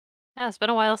Yeah, it's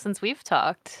been a while since we've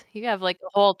talked. You have, like, a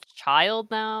whole child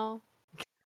now.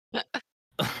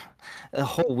 A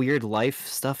whole weird life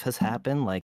stuff has happened,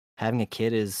 like, having a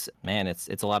kid is man, it's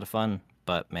a lot of fun,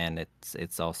 but man,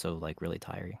 it's also, like, really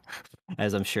tiring,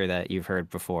 as I'm sure that you've heard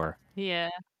before.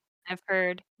 Yeah, I've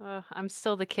heard. I'm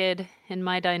still the kid in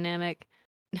my dynamic.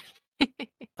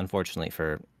 Unfortunately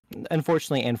for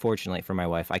Unfortunately and fortunately for my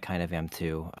wife, I kind of am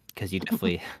too, because you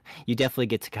definitely you definitely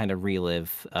get to kind of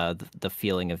relive, the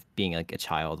feeling of being, like, a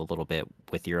child a little bit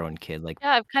with your own kid, like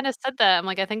Yeah, I've kinda said that. I'm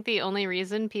like, I think the only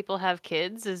reason people have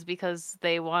kids is because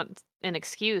they want an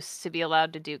excuse to be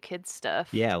allowed to do kid stuff.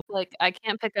 yeah. Like, I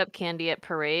can't pick up candy at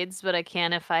parades, but I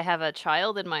can if I have a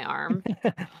child in my arm.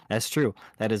 That's true,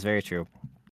 that is very true.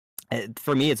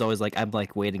 For me, it's always like I'm,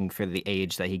 like, waiting for the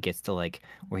age that he gets to, like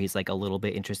where he's, like, a little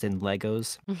bit interested in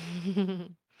Legos.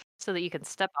 So that you can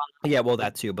step on them. Yeah, well,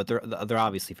 that too, but they're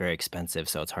obviously very expensive,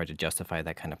 so it's hard to justify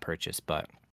that kind of purchase, but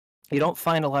you don't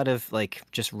find a lot of, like,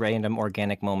 just random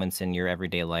organic moments in your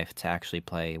everyday life to actually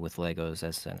play with Legos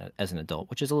as an adult,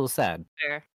 which is a little sad.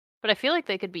 Fair. But I feel like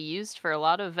they could be used for a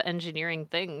lot of engineering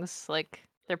things, like,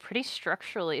 they're pretty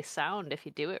structurally sound if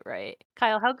you do it right.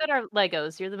 Kyle, how good are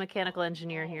Legos? You're the mechanical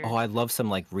engineer Oh, here. I love some,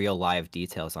 like, real live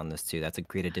details on this too, that's a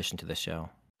great addition to the show.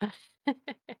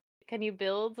 Can you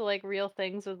build, like, real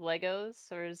things with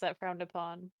Legos, or is that frowned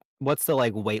upon? What's the,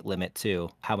 like, weight limit too?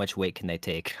 How much weight can they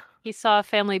take? He saw a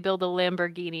family build a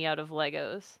Lamborghini out of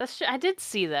Legos. I did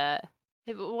see that.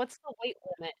 What's the weight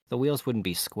limit? The wheels wouldn't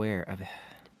be square.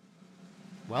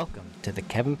 Welcome to the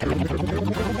Kevin Kevin Kevin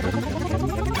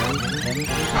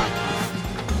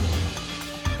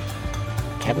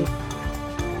Kevin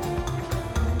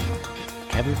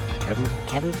Kevin Kevin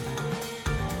Kevin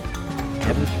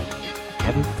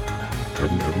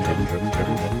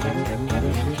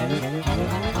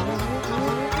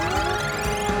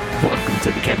Welcome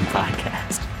to the Kevin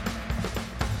Podcast.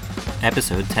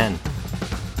 Episode 10.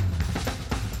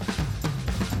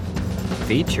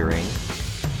 Featuring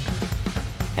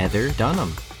Heather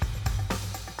Dunham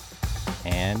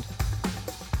and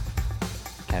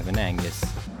Kevin Angus.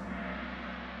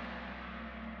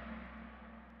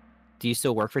 Do you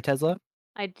still work for Tesla?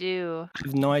 I do. I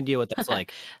have no idea what that's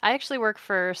like. I actually work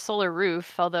for Solar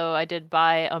Roof, although I did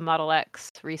buy a Model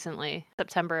X recently,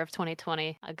 September of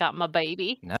 2020. I got my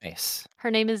baby. Nice.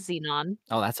 Her name is Xenon.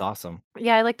 Oh, that's awesome.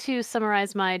 Yeah, I like to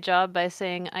summarize my job by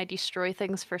saying I destroy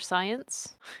things for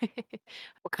science. I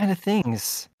What kind of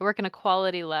things? work in a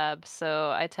quality lab,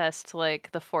 so I test like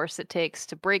the force it takes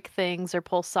to break things or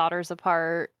pull solders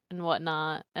apart and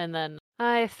whatnot. And then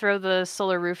I throw the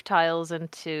solar roof tiles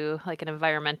into like an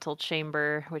environmental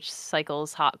chamber, which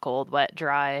cycles hot, cold, wet,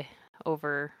 dry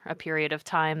over a period of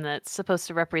time that's supposed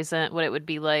to represent what it would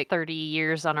be like 30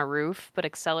 years on a roof, but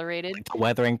accelerated. Like the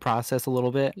weathering process a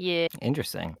little bit? Yeah.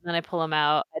 Interesting. Then I pull them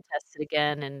out, I test it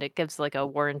again, and it gives, like, a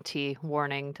warranty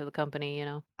warning to the company, you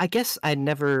know? I guess I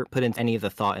never put in any of the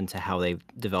thought into how they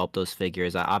developed those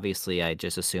figures. Obviously, I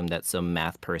just assumed that some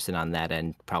math person on that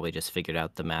end probably just figured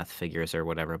out the math figures or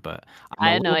whatever, but I'm I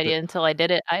a had no little bit idea until I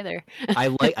did it either.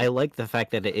 I like the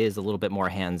fact that it is a little bit more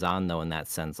hands-on though in that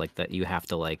sense, like that you have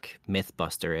to like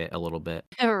mythbuster it a little bit.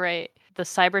 Right. The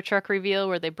Cybertruck reveal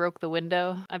where they broke the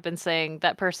window, I've been saying,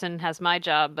 "That person has my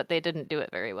job, but they didn't do it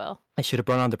very well." I should have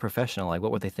brought on the professional, like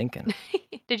what were they thinking?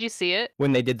 Did you see it?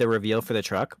 When they did the reveal for the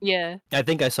truck? Yeah. I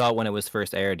think I saw it when it was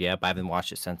first aired, yep, I haven't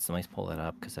watched it since, so let me pull it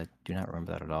up because I do not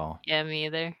remember that at all. Yeah, me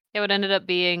either. Yeah, what ended up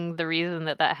being the reason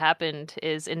that that happened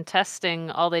is in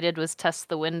testing, all they did was test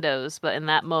the windows, but in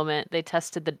that moment, they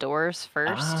tested the doors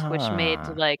first, which made,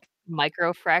 Ah. like,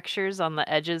 micro fractures on the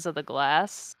edges of the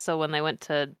glass, so when they went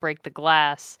to break the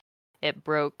glass, it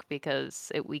broke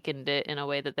because it weakened it in a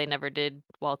way that they never did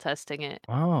while testing it.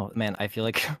 Oh, man, I feel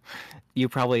like you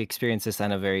probably experienced this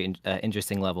on a very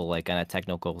interesting level, like on a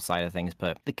technical side of things,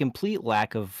 but the complete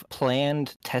lack of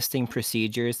planned testing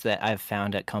procedures that I've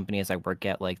found at companies I work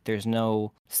at, like there's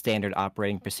no standard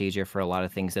operating procedure for a lot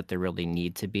of things that there really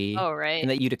need to be. Oh, right. And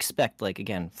that you'd expect, like,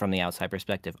 again, from the outside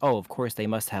perspective, oh, of course, they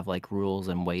must have like rules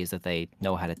and ways that they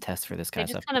know how to test for this kind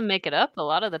They of just stuff. kinda make it up a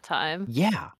lot of the time.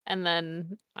 Yeah. And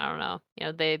then, I don't know,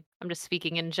 I'm just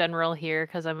speaking in general here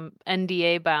because 'cause I'm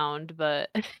NDA bound, but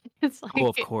it's Oh,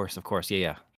 like of course, of course.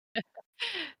 Yeah, yeah.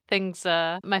 things,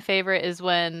 my favorite is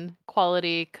when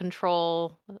quality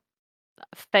control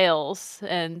fails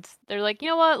and they're like, "You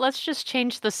know what? Let's just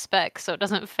change the spec so it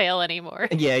doesn't fail anymore."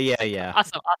 Yeah, yeah, It's like, yeah.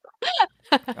 "Awesome,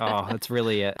 awesome." Oh, that's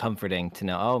really, comforting to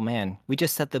know, "Oh, man, we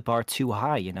just set the bar too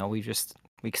high,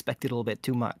 we expected a little bit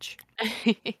too much."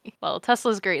 Well,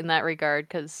 Tesla's great in that regard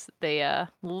because they,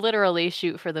 literally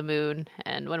shoot for the moon,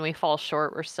 and when we fall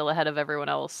short, we're still ahead of everyone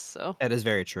else, so That is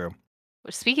very true.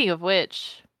 Speaking of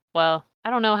which, well, I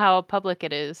don't know how public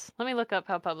it is. Let me look up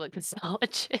how public this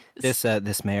knowledge is.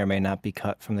 This may or may not be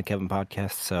cut from the Kevin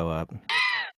podcast, so,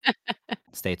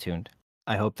 stay tuned.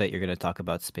 I hope that you're gonna talk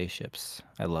about spaceships.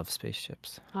 I love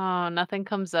spaceships. Oh, nothing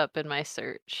comes up in my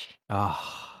search. Oh,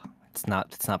 it's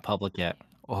not public yet.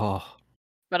 Oh.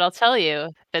 But I'll tell you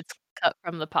if it's cut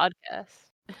from the podcast.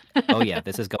 Oh, yeah,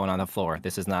 this is going on the floor.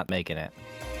 This is not making it.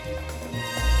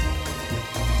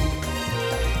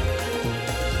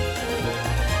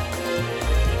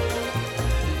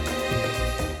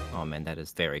 Oh, man, that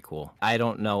is very cool. I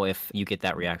don't know if you get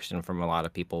that reaction from a lot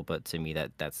of people, but to me,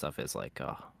 that stuff is like,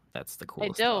 oh, that's the I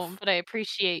coolest don't, stuff. but I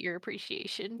appreciate your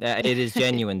appreciation. Yeah, it is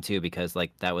genuine too because,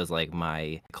 like, that was, like,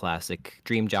 my classic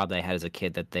dream job that I had as a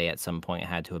kid that they at some point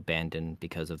had to abandon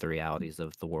because of the realities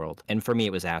of the world, and for me,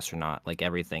 it was astronaut, like,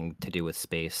 everything to do with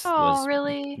space Oh, was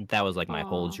really? that was, like, my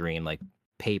whole Oh. dream, like,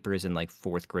 papers in, like,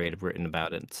 4th grade have written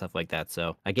about it and stuff like that,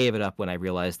 so I gave it up when I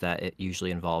realized that it usually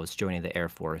involves joining the Air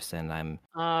Force, and I'm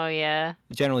Oh, yeah.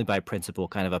 generally by principle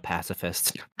kind of a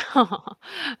pacifist.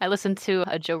 I listened to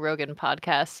a Joe Rogan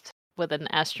podcast with an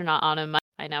astronaut on him.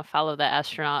 I now follow that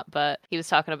astronaut, but he was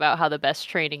talking about how the best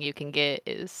training you can get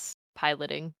is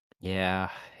piloting. Yeah,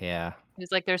 yeah.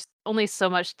 He's like, there's only so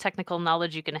much technical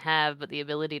knowledge you can have, but the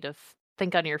ability to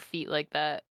think on your feet like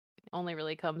that only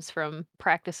really comes from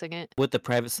practicing it. With the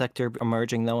private sector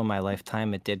emerging, though, in my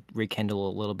lifetime, it did rekindle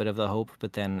a little bit of the hope,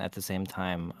 but then at the same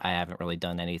time, I haven't really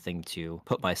done anything to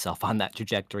put myself on that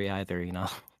trajectory either, you know?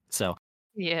 So,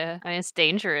 Yeah, I mean, it's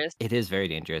dangerous. it is very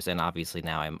dangerous, and obviously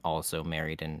now I'm also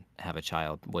married and have a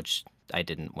child, which I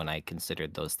didn't when I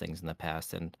considered those things in the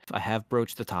past, and I have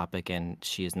broached the topic, and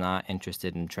she is not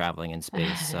interested in traveling in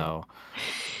space, so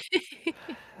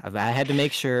I had to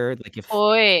make sure, like, if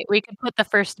Wait, we could put the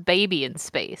first baby in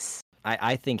space.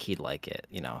 I think he'd like it,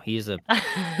 you know? He's a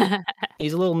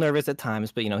little nervous at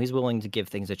times, but, you know, he's willing to give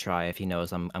things a try if he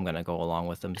knows I'm gonna go along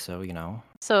with him, so, you know.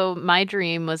 So my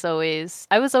dream was always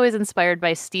I was always inspired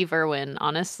by Steve Irwin,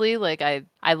 honestly. Like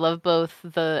I love both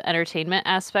the entertainment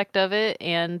aspect of it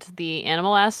and the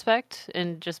animal aspect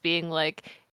and just being like,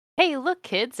 "Hey, look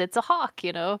kids, it's a hawk,"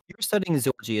 you know? You're studying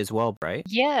zoology as well, right?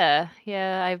 Yeah,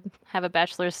 yeah, I have a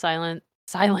bachelor of silence,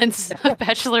 a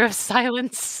bachelor of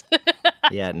silence.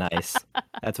 Yeah, nice.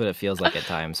 That's what it feels like at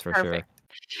times for Perfect.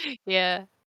 sure. Yeah.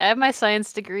 I have my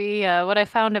science degree. What I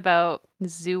found about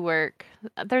zoo work,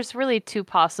 there's really two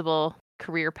possible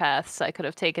career paths I could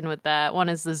have taken with that. One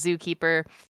is the zookeeper,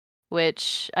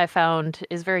 which I found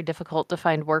is very difficult to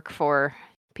find work for.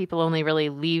 People only really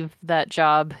leave that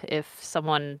job if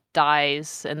someone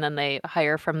dies and then they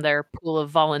hire from their pool of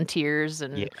volunteers.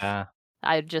 And Yeah.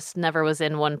 I just never was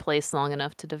in one place long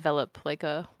enough to develop like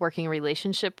a working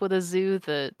relationship with a zoo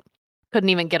that couldn't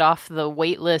even get off the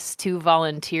wait list to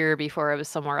volunteer before I was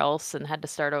somewhere else and had to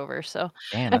start over, so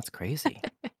Man, that's crazy.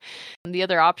 the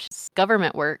other option's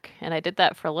government work, and I did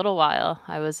that for a little while.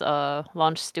 I was a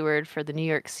launch steward for the New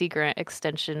York Sea Grant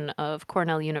extension of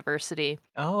Cornell University.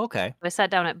 Oh, okay. I sat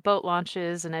down at boat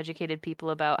launches and educated people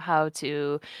about how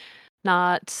to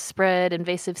not spread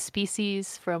invasive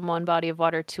species from one body of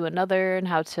water to another and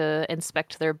how to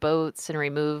inspect their boats and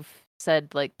remove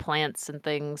said like plants and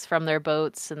things from their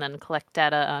boats and then collect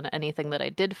data on anything that I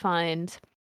did find.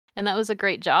 And that was a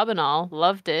great job and all.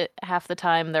 Loved it. Half the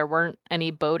time there weren't any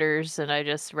boaters and I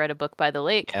just read a book by the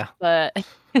lake. Yeah. But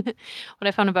what I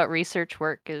found about research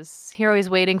work is you're always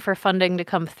waiting for funding to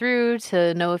come through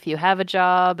to know if you have a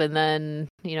job. And then,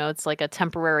 it's like a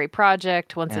temporary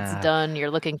project. Once it's Uh, done,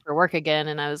 you're looking for work again.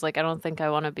 And I was like, I don't think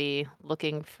I want to be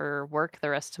looking for work the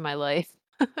rest of my life.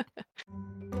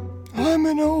 I'm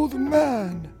an old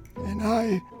man, and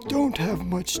I don't have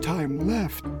much time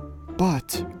left,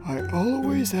 but I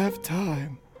always have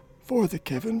time for the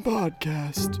Kevin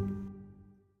Podcast.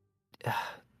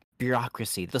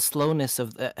 bureaucracy, the slowness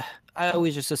of the I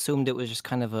always just assumed it was just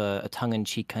kind of a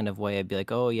tongue-in-cheek kind of way. I'd be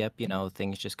like, "Oh, yep, you know,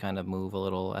 things just kind of move a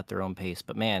little at their own pace."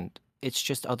 But man, it's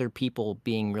just other people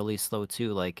being really slow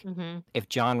too. Like, Hmm. if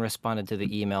John responded to the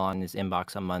email on his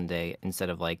inbox on Monday instead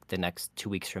of like the next 2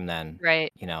 weeks from then,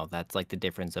 Right. you know, that's like the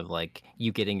difference of like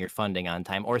you getting your funding on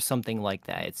time or something like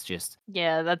that. It's just,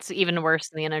 Yeah, that's even worse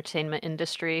in the entertainment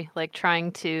industry, like,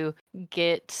 trying to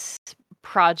get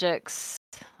projects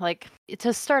like,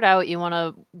 to start out, you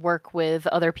wanna work with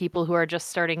other people who are just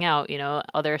starting out,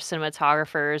 other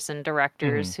cinematographers and mhm.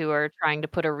 directors who are trying to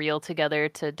put a reel together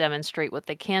to demonstrate what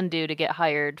they can do to get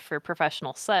hired for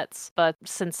professional sets, but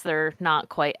since they're not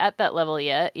quite at that level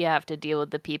yet, you have to deal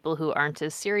with the people who aren't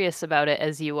as serious about it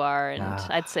as you are, and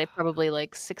I'd Ah, say probably,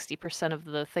 like, 60% of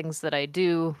the things that I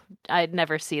do I'd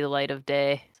never see the light of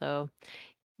day, so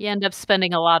you end up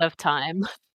spending a lot of time.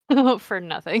 for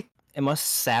nothing. It must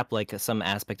sap, like, some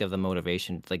aspect of the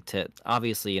motivation, like, to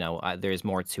obviously, there's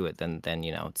more to it than,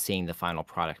 seeing the final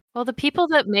product. Well, the people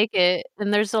that make it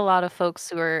and there's a lot of folks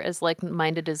who are as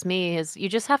like-minded as me, is you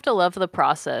just have to love the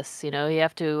process, you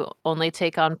have to only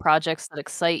take on projects that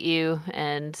excite you,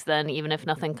 and then even if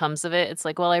nothing comes of it, it's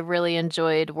like, "Well, I really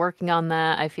enjoyed working on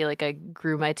that, I feel like I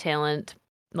grew my talent,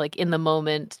 like, in the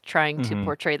moment trying to Mhm.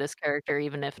 portray this character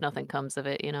even if nothing comes of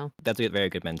it," you know? That's a very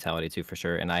good mentality too, for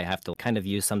sure, and I have to kind of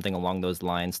use something along those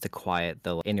lines to quiet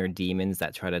the inner demons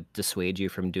that try to dissuade you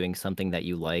from doing something that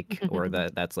you like or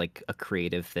that's, like, a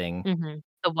creative thing. Mhm.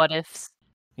 The what ifs.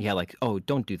 Yeah, like, "Oh,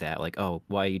 don't do that." Like, "Oh,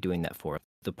 why are you doing that for?"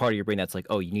 The part of your brain that's like,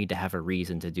 "Oh, you need to have a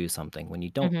reason to do something," when you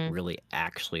don't Mhm. really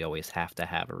actually always have to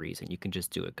have a reason. You can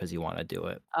just do it because you wanna do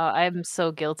it. Oh, I'm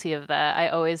so guilty of that.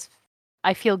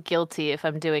 I feel guilty if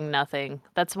I'm doing nothing.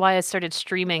 That's why I started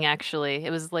streaming actually.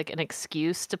 It was like an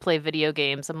excuse to play video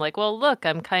games. I'm like, "Well, look,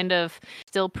 I'm kind of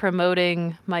still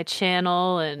promoting my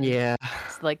channel and Yeah.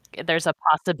 it's like there's a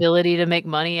possibility to make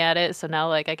money at it, so now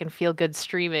like I can feel good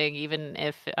streaming even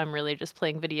if I'm really just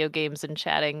playing video games and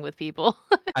chatting with people."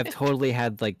 I've totally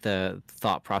had, like, the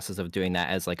thought process of doing that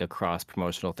as, like, a cross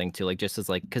promotional thing too, like, just as,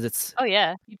 like, because Oh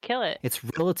yeah, you'd kill it. it's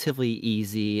relatively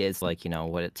easy as, like,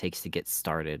 what it takes to get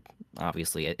started.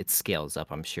 Obviously, it scales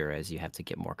up, I'm sure, as you have to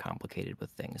get more complicated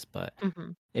with things, but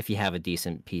Mhm. if you have a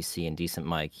decent PC and decent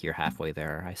mic, you're halfway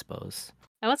there, I suppose.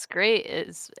 And what's great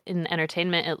is in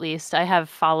entertainment, at least, I have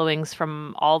followings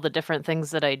from all the different things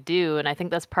that I do. And I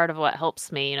think that's part of what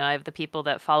helps me. I have the people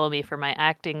that follow me for my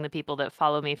acting, the people that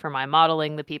follow me for my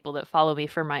modeling, the people that follow me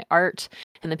for my art,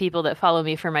 and the people that follow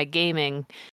me for my gaming.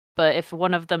 But if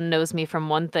one of them knows me from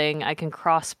one thing, I can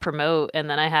cross promote. And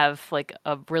then I have like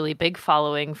a really big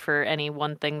following for any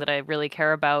one thing that I really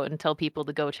care about and tell people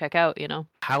to go check out.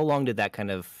 How long did that kind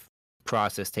of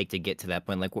process take to get to that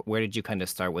point? Like, where did you kinda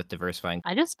start with diversifying?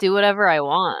 I just do whatever I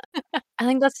want. I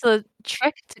think that's the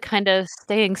trick to kinda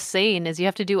staying sane is you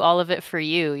have to do all of it for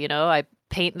you. I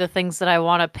paint the things that I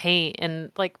wanna paint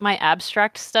and, like, my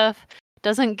abstract stuff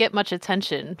doesn't get much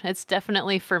attention. It's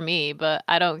definitely for me, but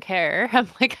I don't care. I'm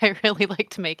like, "I really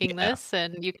liked making Yeah, this,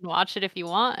 and you can watch it if you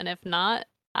want, and if not,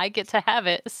 I get to have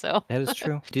it." So, that is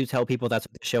true. Do tell people that's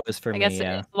what the show is for I me, guess as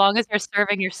yeah. long as you're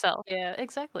serving yourself. Yeah,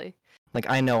 exactly. Like,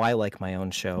 I know I like my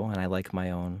own show, and I like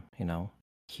my own,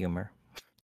 humor.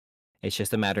 It's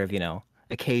just a matter of,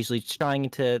 occasionally trying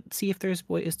to see if there's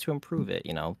ways to improve it,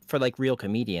 for, like, real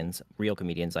comedians,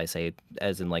 I say,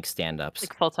 as in, like, stand-ups.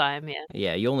 Like, full time, yeah.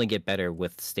 Yeah, you only get better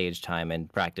with stage time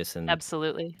and practice and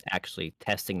Absolutely. actually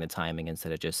testing the timing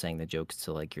instead of just saying the jokes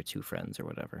to, like, your 2 friends or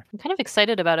whatever. I'm kind of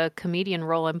excited about a comedian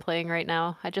role I'm playing right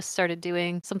now. I just started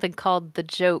doing something called The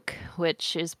Joke,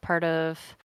 which is part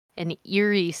of an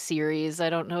eerie series. I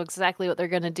don't know exactly what they're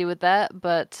going to do with that,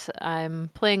 but I'm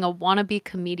playing a wannabe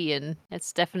comedian.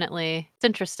 It's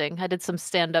interesting. I did some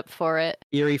stand up for it.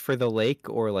 Eerie for the lake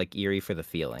or, like, eerie for the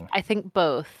feeling? I think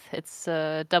both. It's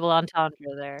a double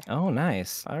entendre there. Oh,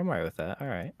 nice. I'm alright with that,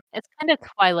 alright. It's kind of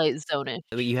Twilight Zone-ish.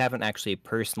 But you haven't actually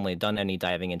personally done any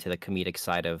diving into the comedic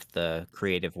side of the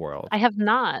creative I world. have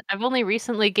not. I've only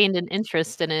recently gained an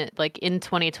interest in it, like, in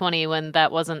 2020 when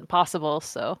that wasn't possible,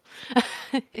 so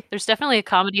there's definitely a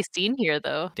comedy scene here,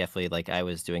 though. Definitely, like, I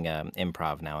was doing,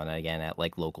 improv now and again at,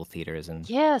 like, local theaters and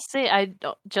Yeah, see, I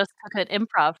just took an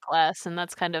improv class, and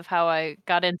that's kind of how I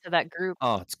got into that group.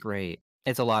 oh, it's great.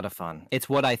 It's a lot of fun. It's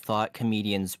what I thought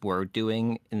comedians were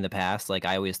doing in the past, like,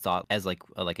 I always thought as, like,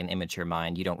 an immature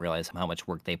mind, you don't realize how much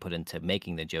work they put into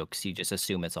making the jokes, you just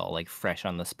assume it's all, like, fresh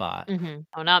on the spot. Mhm.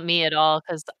 Oh, not me at all,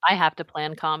 because I have to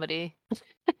plan comedy.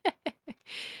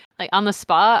 Like, on the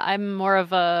spot, I'm more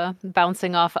of a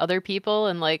bouncing off other people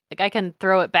and, I can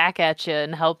throw it back at you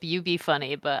and help you be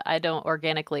funny, but I don't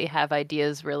organically have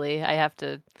ideas really. I have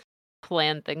to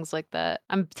plan things like that.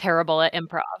 I'm terrible at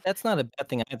improv. That's not a bad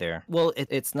thing either. Well,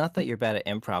 it's not that you're bad at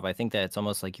improv, I think that it's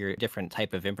almost like you're a different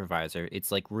type of improviser.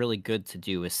 It's, like, really good to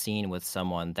do a scene with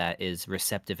someone that is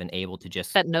receptive and able to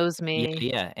just That knows yeah, me,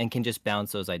 yeah, and can just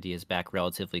bounce those ideas back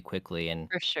relatively quickly and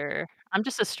for sure. I'm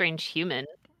just a strange human.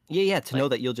 yeah, yeah, to Like, know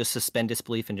that you'll just suspend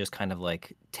disbelief and just kind of,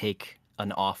 like, take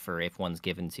an offer if one's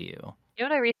given to you.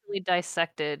 what I recently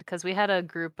dissected because we had a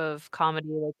group of comedy,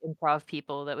 like, improv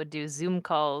people that would do Zoom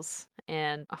calls,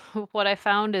 and what I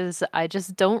found is I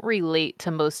just don't relate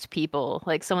to most people.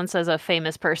 Like, someone says a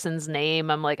famous person's name,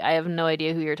 I'm like, "I have no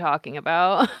idea who you're talking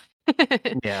about."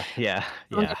 Yeah, yeah,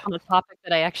 As long as yeah. it's on a topic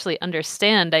that I actually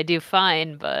understand, I do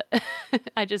fine, but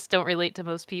I just don't relate to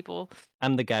most people.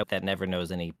 I'm the guy that never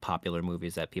knows any popular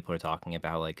movies that people are talking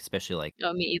about, like, especially, like,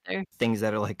 Oh, me either. things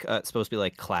that are, like, supposed to be,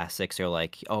 like, classics or,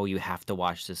 like, "Oh, you have to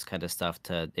watch this kinda stuff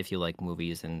to if you like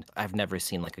movies," and I've never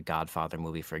seen, like, a Godfather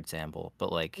movie, for example,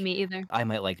 but, like, Me either. I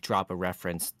might, like, drop a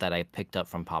reference that I picked up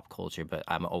from pop culture, but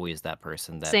I'm always that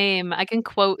person that Same, I can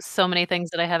quote so many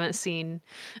things that I haven't seen,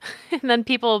 and then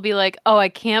people will be like, "Oh, I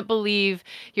can't believe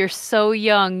you're so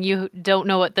young, you don't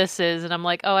know what this is," and I'm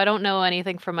like, "Oh, I don't know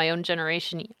anything from my own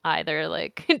generation either,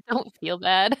 like, don't feel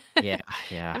bad." Yeah,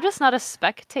 yeah. I'm just not a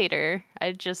spectator,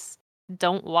 I just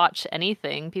don't watch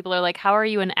anything. People are like, "How are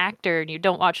you an actor and you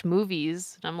don't watch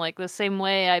movies?" And I'm like, "The same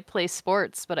way I play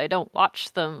sports, but I don't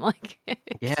watch them," like,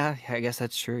 Yeah, I guess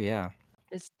that's true, yeah.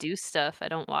 just do stuff, I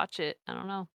don't watch it, I don't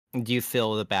know. Do you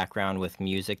fill the background with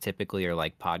music typically or,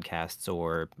 like, podcasts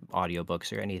or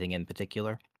audiobooks or anything in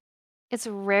particular? It's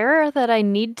rare that I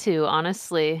need to,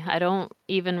 honestly. I don't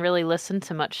even really listen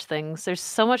to much things. There's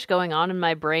so much going on in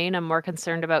my brain, I'm more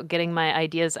concerned about getting my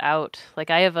ideas out. Like,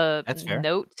 I have a That's fair.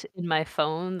 note in my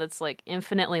phone that's, like,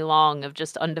 infinitely long of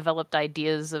just undeveloped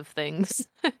ideas of things.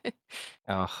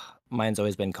 Ugh, mine's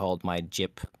always been called my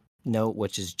JIP note,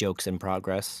 which is jokes in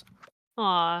progress.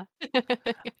 Aw.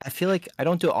 I feel like I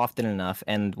don't do it often enough,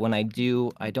 and when I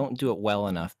do, I don't do it well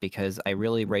enough because I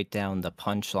really write down the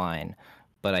punchline,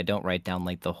 but I don't write down,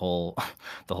 like, the whole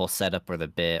the whole setup or the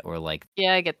bit or, like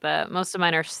Yeah, I get that. Most of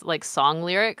mine are like, song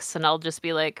lyrics, and I'll just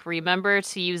be like, "Remember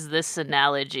to use this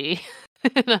analogy."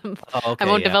 And oh, I okay,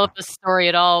 won't yeah. develop a story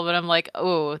at all, but I'm like,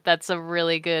 "Oh, that's a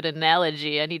really good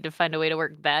analogy. I need to find a way to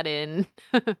work that in."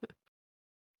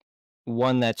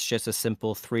 One that's just a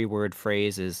simple three-word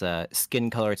phrase is,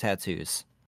 "skin color tattoos."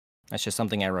 That's just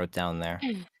something I wrote down there.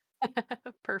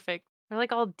 Perfect. They're,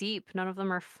 like, all deep. None of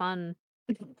them are fun.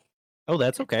 Oh,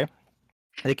 that's okay.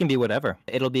 It can be whatever.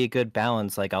 It'll be a good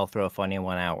balance, like, I'll throw a funny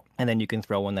one out, and then you can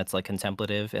throw one that's, like,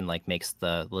 contemplative and, like, makes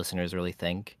the listeners really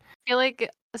think. I feel like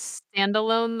a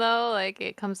standalone, though, like,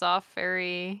 it comes off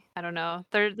very I don't know.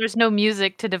 There's no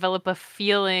music to develop a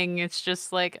feeling. It's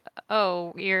just like,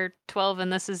 "Oh, you're 12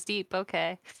 and this is deep.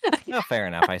 Okay." Oh, fair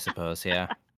enough, I suppose, yeah.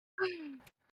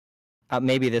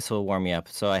 Maybe this will warm me up.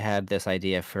 So I had this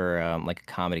idea for, like, a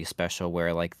comedy special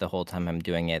where, like, the whole time I'm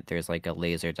doing it, there's, like, a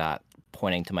laser dot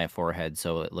pointing to my forehead,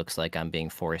 so it looks like I'm being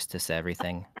forced to say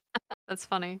everything. That's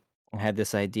funny. I had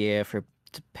this idea for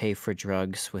to pay for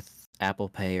drugs with Apple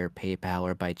Pay or PayPal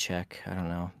or by check, I don't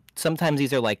know. Sometimes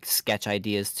these are, like, sketch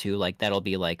ideas too, like, that'll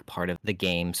be, like, part of the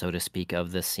game, so to speak,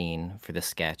 of the scene for the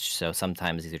sketch, so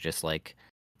sometimes these are just, like,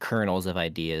 kernels of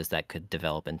ideas that could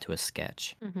develop into a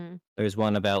sketch. Mhm. There's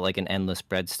one about, like, an endless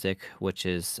breadstick, which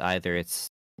is either it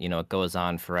goes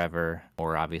on forever,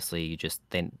 or obviously you just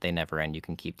they never end, you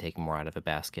can keep taking more out of a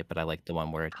basket, but I like the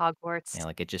one where Hogwarts,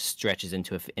 like, it just stretches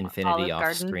into infinity Olive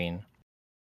off Garden. screen.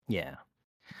 Yeah.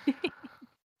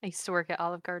 I used to work at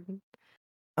Olive Garden.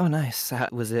 Oh, nice.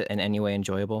 Was it in any way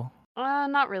enjoyable?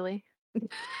 Not really.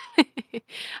 I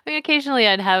mean, occasionally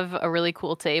I'd have a really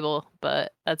cool table,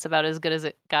 but that's about as good as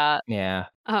it got. Yeah.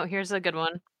 Oh, here's a good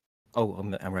one. Oh,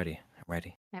 I'm ready. I'm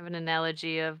ready. I have an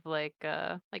analogy of like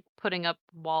putting up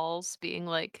walls being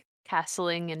like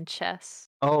castling in chess.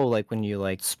 Oh, like, when you,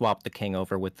 like, swap the king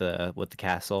over with the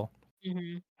castle?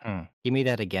 Mhm. Hmm. Give me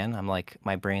that again. I'm like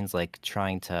my brain's, like,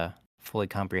 trying to fully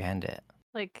comprehend it.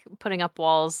 Like putting up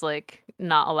walls, like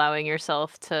not allowing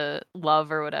yourself to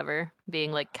love or whatever,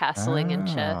 being like castling in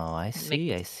chess. Oh, I Makes,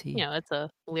 see, I see. it's a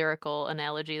lyrical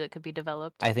analogy that could be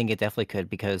developed. I think it definitely could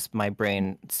because my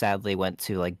brain sadly went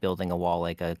to, like, building a wall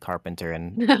like a carpenter,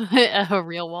 and A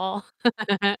real wall.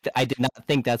 I did not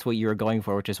think that's what you were going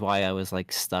for, which is why I was,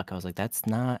 like, stuck. I was like, "That's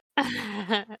not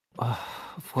ugh,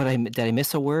 did I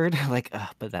miss a word?" Like,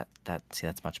 but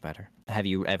that's much better. Have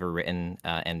you ever written,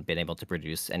 and been able to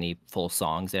produce any full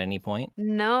songs at any point?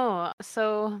 No.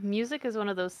 So music is one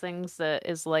of those things that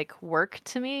is like work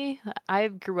to me. I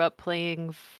grew up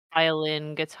playing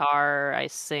violin, guitar, I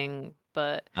sing,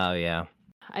 but Oh, yeah.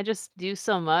 I just do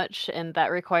so much and that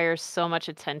requires so much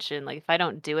attention. Like if I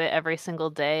don't do it every single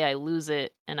day, I lose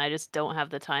it and I just don't have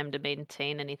the time to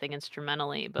maintain anything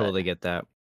instrumentally, but Totally get that.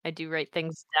 I do write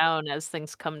things down as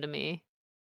things come to me.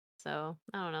 So,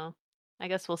 I don't know. I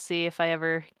guess we'll see if I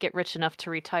ever get rich enough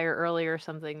to retire early or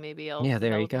something, maybe I'll Yeah,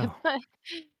 there you develop it. go. But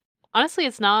honestly,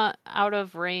 it's not out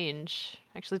of range.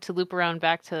 Actually, to loop around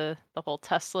back to the whole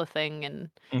Tesla thing and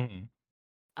Mhm.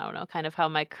 I don't know, kind of how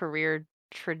my career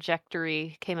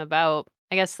trajectory came about.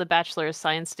 I guess the bachelor of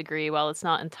science degree, while it's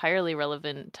not entirely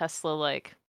relevant, Tesla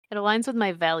like It aligns with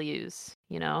my values,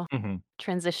 Mhm.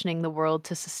 transitioning the world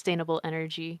to sustainable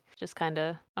energy. Just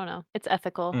kinda I don't know, it's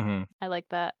ethical. Mhm. I like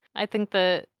that. I think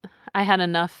that I had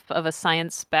enough of a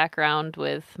science background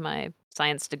with my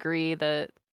science degree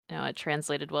that, it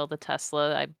translated well to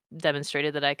Tesla. I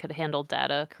demonstrated that I could handle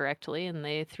data correctly, and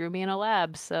they threw me in a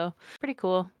lab, so pretty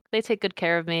cool. They take good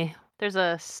care of me. There's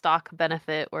a stock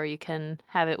benefit where you can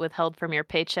have it withheld from your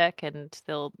paycheck, and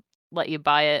they'll let you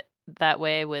buy it that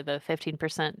way with a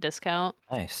 15% discount.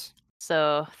 Nice.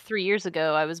 So 3 years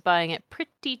ago, I was buying it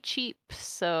pretty cheap,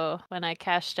 so when I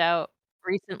cashed out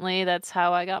recently, that's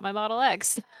how I got my Model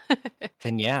X.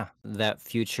 Then yeah, that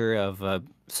future of,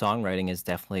 songwriting is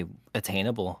definitely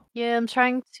attainable. Yeah, I'm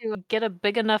trying to get a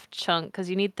big enough chunk because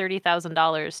you need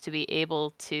 $30,000 to be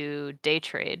able to day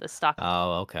trade the stock.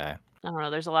 Oh, okay. I don't know,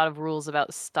 there's a lot of rules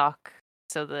about stock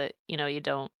so that, you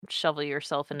don't shovel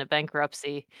yourself into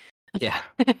bankruptcy. Yeah.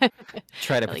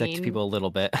 Try to Like, protect people a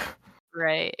little bit.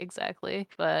 right, exactly.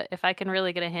 But if I can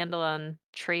really get a handle on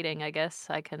trading, I guess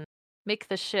I can make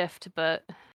the shift. But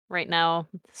right now,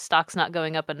 stock's not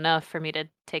going up enough for me to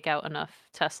take out enough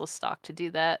Tesla stock to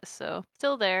do that. So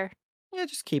still there. Yeah,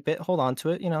 just keep it, hold on to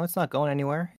it, it's not going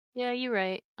anywhere. Yeah, you're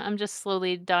right. I'm just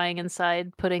slowly dying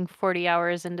inside, putting 40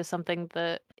 hours into something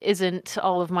that isn't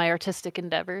all of my artistic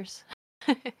endeavors.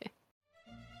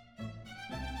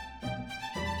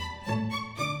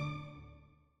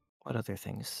 What other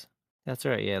things? That's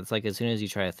right, yeah, it's like as soon as you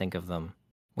try to think of them,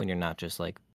 when you're not just,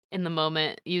 like, In the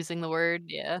moment, using the word.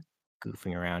 Yeah.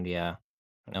 goofing around, yeah.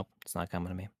 Nope, it's not coming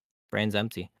to me. Brain's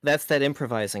empty. That's that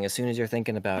improvising, as soon as you're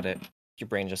thinking about it, your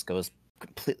brain just goes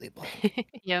completely blank.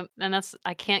 Yep, and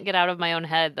I can't get out of my own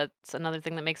head. That's another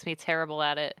thing that makes me terrible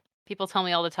at it. People tell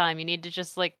me all the time, "You need to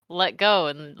just, like, let go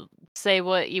and say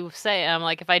what you say." And I'm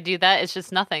like, "If I do that, it's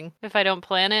just nothing. If I don't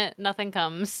plan it, nothing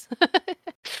comes."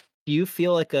 Do you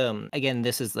feel like, again,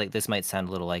 this might sound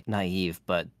a little, like, naive,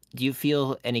 but do you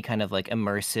feel any kind of, like,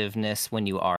 immersiveness when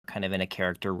you are kind of in a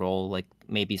character role, like,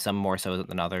 maybe some more so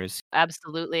than others?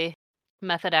 Absolutely.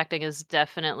 Method acting is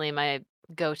definitely my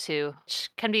go-to, which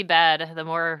can be bad. The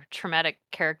more traumatic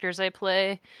characters I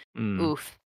play, Mm,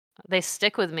 oof, they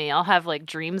stick with me. I'll have, like,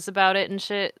 dreams about it and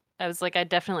shit. I was like, I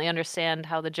definitely understand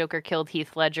how the Joker killed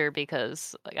Heath Ledger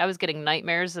because, like, I was getting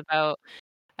nightmares about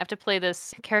I have to play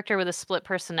this character with a split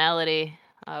personality,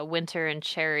 Winter and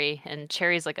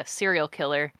Cherry's like a serial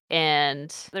killer,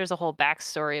 and there's a whole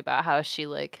backstory about how she,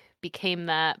 like, became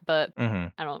that, but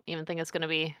mhm. I don't even think it's gonna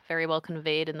be very well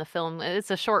conveyed in the film. It's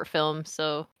a short film,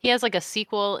 so he has, like, a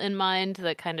sequel in mind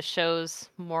that kinda shows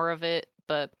more of it,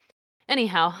 but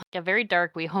anyhow, yeah, very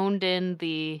dark. We honed in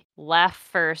the laugh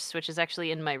first, which is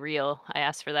actually in my reel. I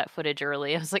asked for that footage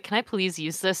early. I was like, "Can I please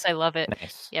use this? I love it."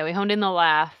 Nice. Yeah, we honed in the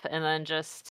laugh and then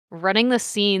just running the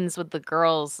scenes with the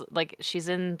girls. Like, she's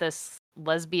in this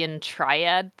lesbian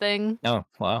triad thing, Oh,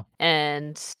 wow.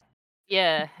 and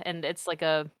yeah, and it's like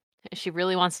she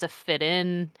really wants to fit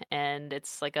in, and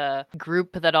it's like a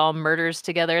group that all murders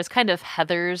together. It's kind of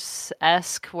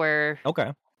Heathers-esque where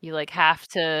Okay. you, like, have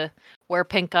to wear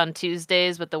pink on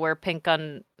Tuesdays, but to wear pink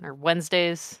on or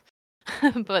Wednesdays.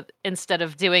 But instead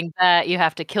of doing that, you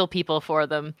have to kill people for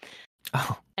them,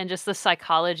 Oh, and just the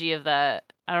psychology of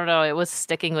that, I don't know, it was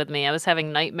sticking with me. I was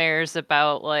having nightmares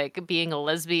about, like, being a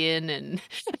lesbian, and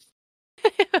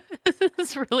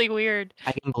it's really weird.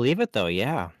 I can believe it though,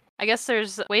 yeah. I guess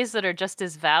there's ways that are just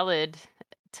as valid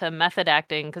to method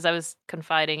acting because I was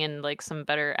confiding in, like, some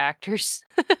better actors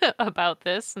about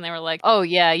this, and they were like, "Oh,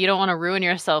 yeah, you don't wanna ruin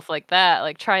yourself like that,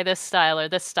 like, try this style or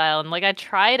this style," and, like, I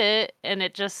tried it, and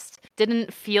it just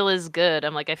didn't feel as good.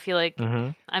 I'm like, I feel like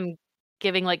Mhm. I'm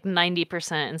giving, like,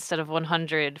 90% instead of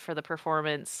 100 for the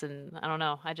performance, and I don't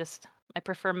know, I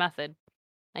prefer method.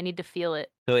 I need to feel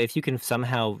it. So if you can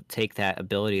somehow take that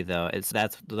ability though,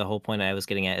 that's the whole point I was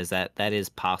getting at is that that is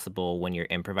possible when you're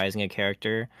improvising a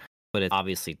character, but it's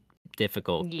obviously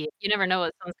difficult. Yeah, you never know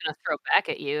what someone's gonna throw back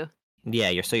at you. Yeah,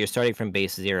 you're starting from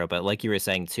base 0, but like you were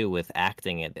saying too with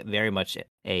acting, it very much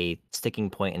a sticking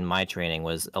point in my training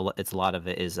was it's a lot of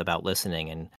it is about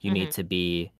listening, and you need Mhm. to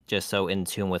be just so in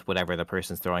tune with whatever the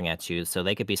person's throwing at you. So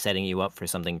they could be setting you up for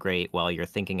something great while you're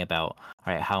thinking about,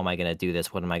 all right, how am I going to do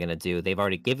this? What am I going to do? They've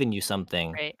already given you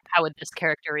something. Right. How would this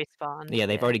character respond? Yeah,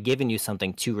 they've Yeah. already given you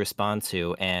something to respond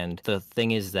to, and the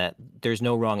thing is that there's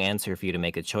no wrong answer for you to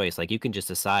make a choice. Like, you can just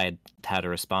decide how to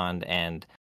respond, and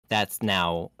that's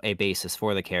now a basis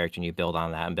for the character, and you build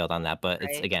on that and build on that, but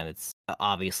Right. it's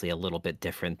obviously a little bit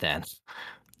different than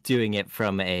doing it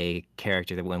from a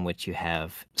character in which you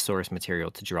have source material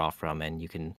to draw from, and you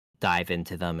can dive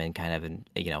into them and kind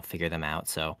of, figure them out,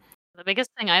 so The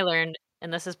biggest thing I learned,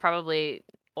 and this is probably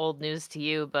old news to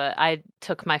you, but I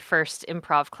took my first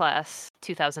improv class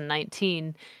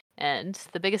 2019, and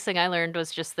the biggest thing I learned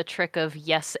was just the trick of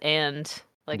yes and.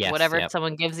 Like, Yes, whatever yep.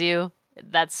 someone gives you,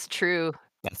 that's true.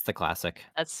 That's the classic.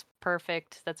 That's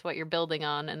perfect. That's what you're building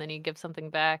on, and then you give something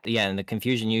back. Yeah, and the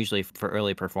confusion usually for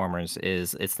early performers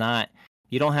is it's not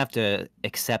you don't have to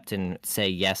accept and say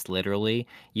yes literally.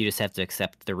 You just have to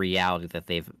accept the reality that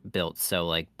they've built. So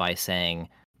like by saying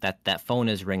that that phone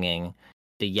is ringing,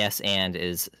 the yes and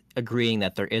is agreeing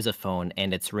that there is a phone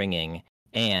and it's ringing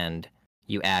and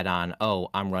you add on, "Oh,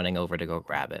 I'm running over to go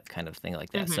grab it," kind of thing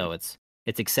like that. Mhm. So it's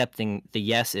accepting the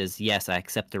yes is yes, I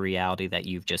accept the reality that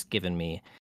you've just given me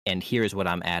and here's what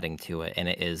I'm adding to it and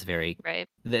it is very Right.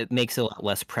 that makes a lot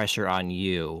less pressure on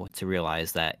you to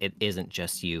realize that it isn't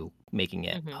just you making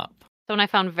it Mhm. up. Someone I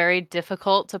found very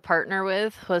difficult to partner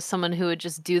with was someone who would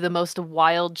just do the most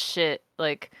wild shit.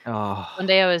 Like, one Oh,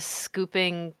 day I was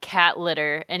scooping cat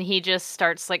litter, and he just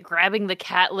starts, like, grabbing the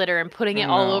cat litter and putting it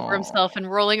all over no. himself and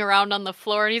rolling around on the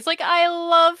floor, and he's like, "I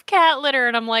love cat litter,"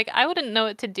 and I'm like, "I wouldn't know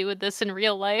what to do with this in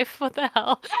real life. What the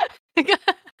hell?"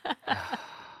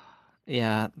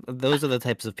 Yeah, those are the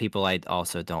types of people I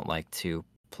also don't like to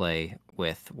play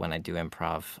with when I do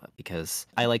improv because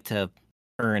I like to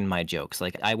earn my jokes.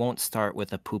 Like, I won't start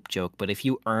with a poop joke, but if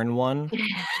you earn one,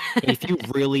 if you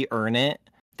really earn it,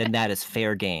 then that is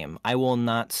fair game. I will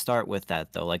not start with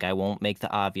that though. Like, I won't make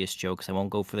the obvious jokes. I won't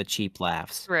go for the cheap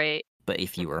laughs. Right. But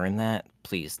if you earn that,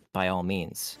 please, by all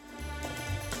means.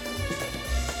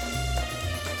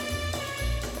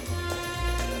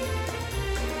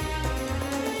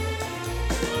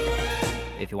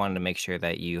 If you wanted to make sure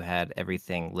that you had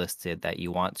everything listed that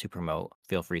you want to promote,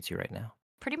 feel free to right now.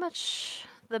 Pretty much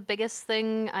the biggest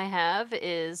thing I have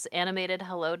is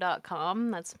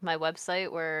animatedhello.com. That's my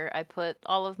website where I put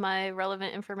all of my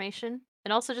relevant information.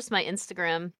 And also just my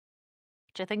Instagram,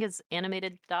 which I think is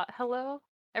animated.hello.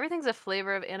 Everything's a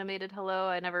flavor of animated hello.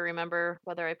 I never remember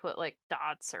whether I put like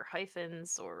dots or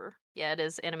hyphens or yeah, it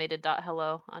is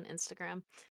animated.hello on Instagram.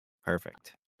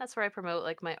 Perfect. That's where I promote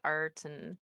like my art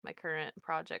and my current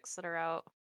projects that are out.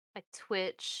 My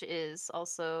Twitch is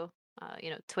also,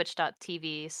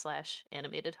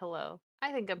 twitch.tv/animated hello.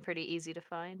 I think I'm pretty easy to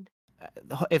find.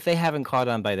 If they haven't caught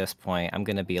on by this point, I'm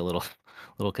gonna be a little,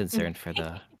 little concerned for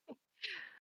the.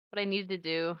 What I need to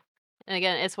do. And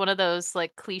again, it's one of those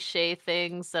like cliche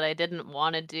things that I didn't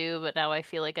want to do, but now I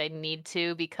feel like I need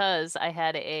to because I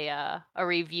had a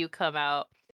review come out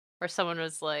where someone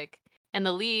was like, and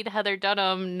the lead Heather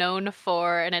Dunham known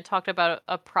for, and it talked about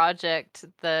a project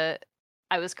that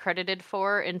I was credited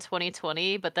for in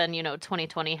 2020, but then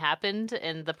 2020 happened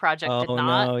and the project did Oh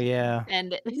not, no, yeah.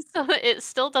 and so it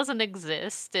still doesn't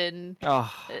exist. And Oh,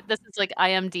 this is like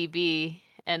IMDb,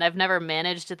 and I've never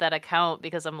managed that account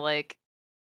because I'm like,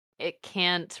 it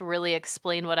can't really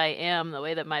explain what I am the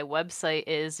way that my website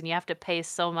is, and you have to pay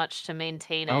so much to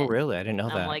maintain oh it. really? I didn't know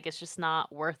I'm that. like, it's just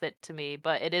not worth it to me,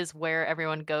 but it is where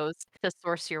everyone goes to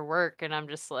source your work, and I'm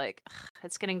just like, "Ugh,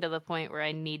 it's getting to the point where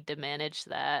I need to manage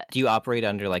that." Do you operate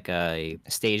under like a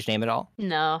stage name at all?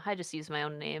 No, I just use my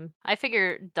own name. I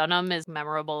figure Dunham is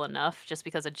memorable enough just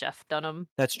because of Jeff Dunham.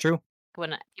 That's true.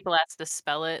 When people ask to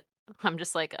spell it, I'm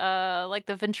just like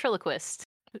the ventriloquist,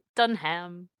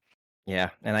 Dunham.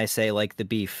 Yeah, and I say like the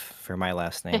beef for my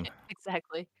last name.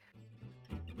 Exactly.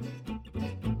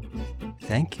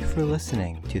 Thank you for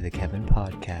listening to the Kevin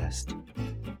Podcast.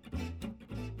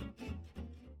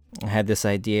 I had this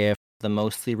idea, the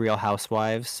mostly real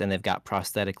housewives, and they've got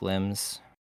prosthetic limbs.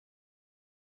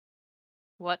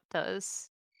 What does?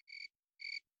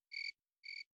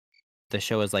 The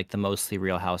show is like the mostly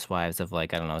real housewives of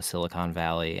like, I don't know, Silicon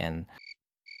Valley, and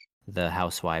the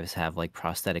housewives have like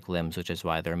prosthetic limbs, which is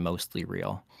why they're mostly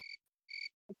real.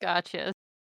 Gotcha.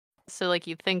 So, like,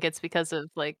 you think it's because of,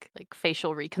 like,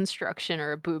 facial reconstruction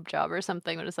or a boob job or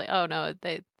something, but it's like, "Oh, no,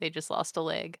 they just lost a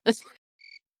leg."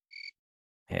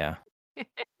 Yeah.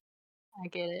 I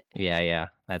get it. Yeah, yeah.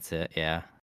 That's it. Yeah.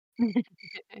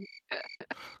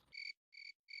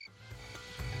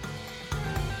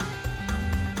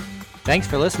 Thanks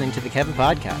for listening to the Kevin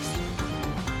Podcast.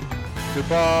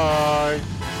 Goodbye.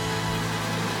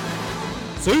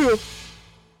 See ya.